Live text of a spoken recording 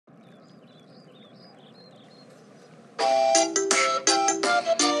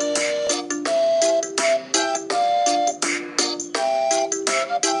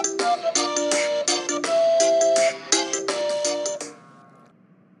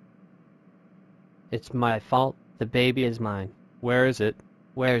It's my fault. The baby is mine. Where is it?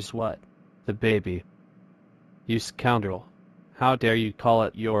 Where's what? The baby. You scoundrel. How dare you call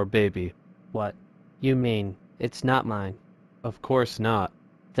it your baby? What? You mean, it's not mine? Of course not.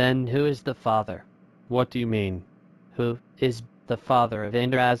 Then who is the father? What do you mean? Who is the father of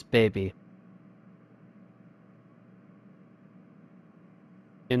Indra's baby?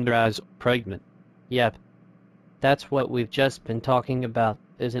 Indra's pregnant. Yep. That's what we've just been talking about,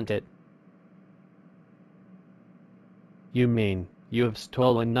 isn't it? You mean, you have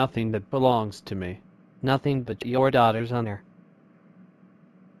stolen nothing that belongs to me? Nothing but your daughter's honor.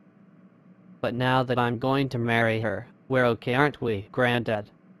 But now that I'm going to marry her, we're okay, aren't we, Granddad?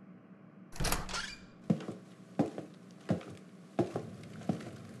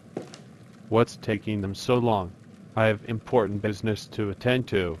 What's taking them so long? I have important business to attend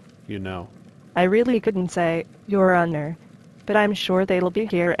to, you know. I really couldn't say, Your Honor, but I'm sure they'll be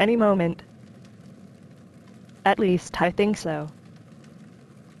here any moment. At least I think so.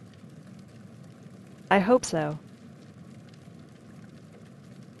 I hope so.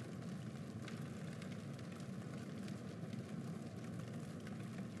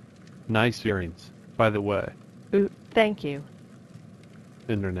 Nice earrings, by the way. Ooh, thank you.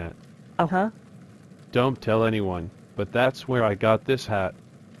 Internet. Uh-huh. Don't tell anyone, but that's where I got this hat.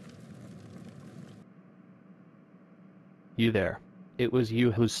 You there. It was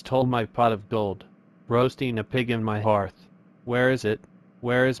you who stole my pot of gold, roasting a pig in my hearth. Where is it?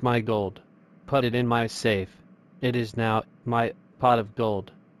 Where is my gold? Put it in my safe. It is now my pot of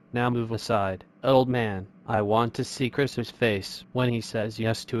gold. Now move aside, old man. I want to see Chris's face when he says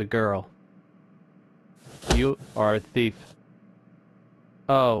yes to a girl. You are a thief.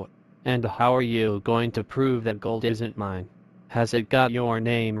 Oh, and how are you going to prove that gold isn't mine? Has it got your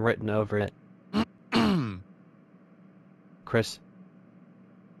name written over it? Chris?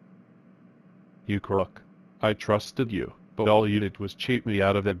 You crook. I trusted you, but all you did was cheat me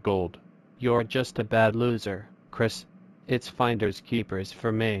out of that gold. You're just a bad loser, Chris. It's finders keepers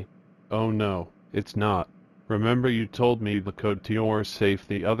for me. Oh no, it's not. Remember you told me the code to your safe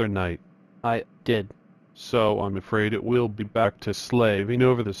the other night. I did. So I'm afraid it will be back to slaving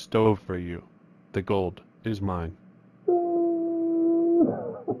over the stove for you. The gold is mine.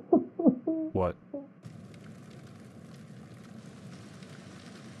 What?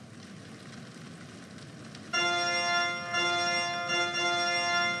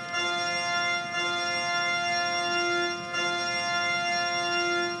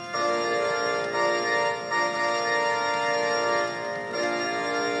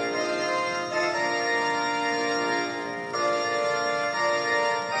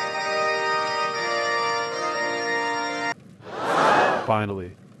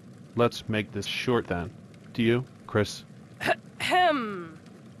 Finally. Let's make this short then. Do you, Chris? Ahem.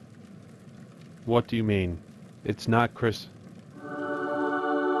 What do you mean? It's not Chris.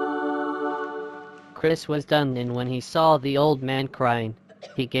 Chris was done, and when he saw the old man crying,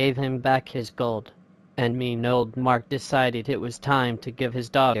 he gave him back his gold. And mean old Mark decided it was time to give his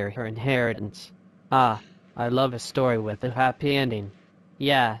daughter her inheritance. Ah, I love a story with a happy ending.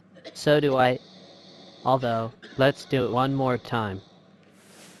 Yeah, so do I. Although, let's do it one more time.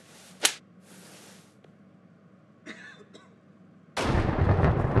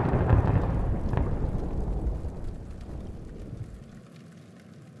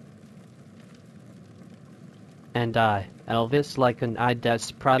 And I, Elvis Lycan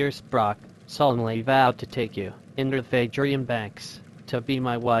Ides Prater Brock, solemnly vow to take you, into the Hadrian Banks, to be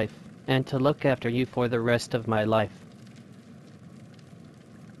my wife, and to look after you for the rest of my life.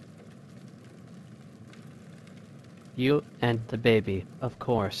 You and the baby, of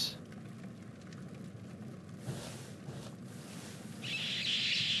course.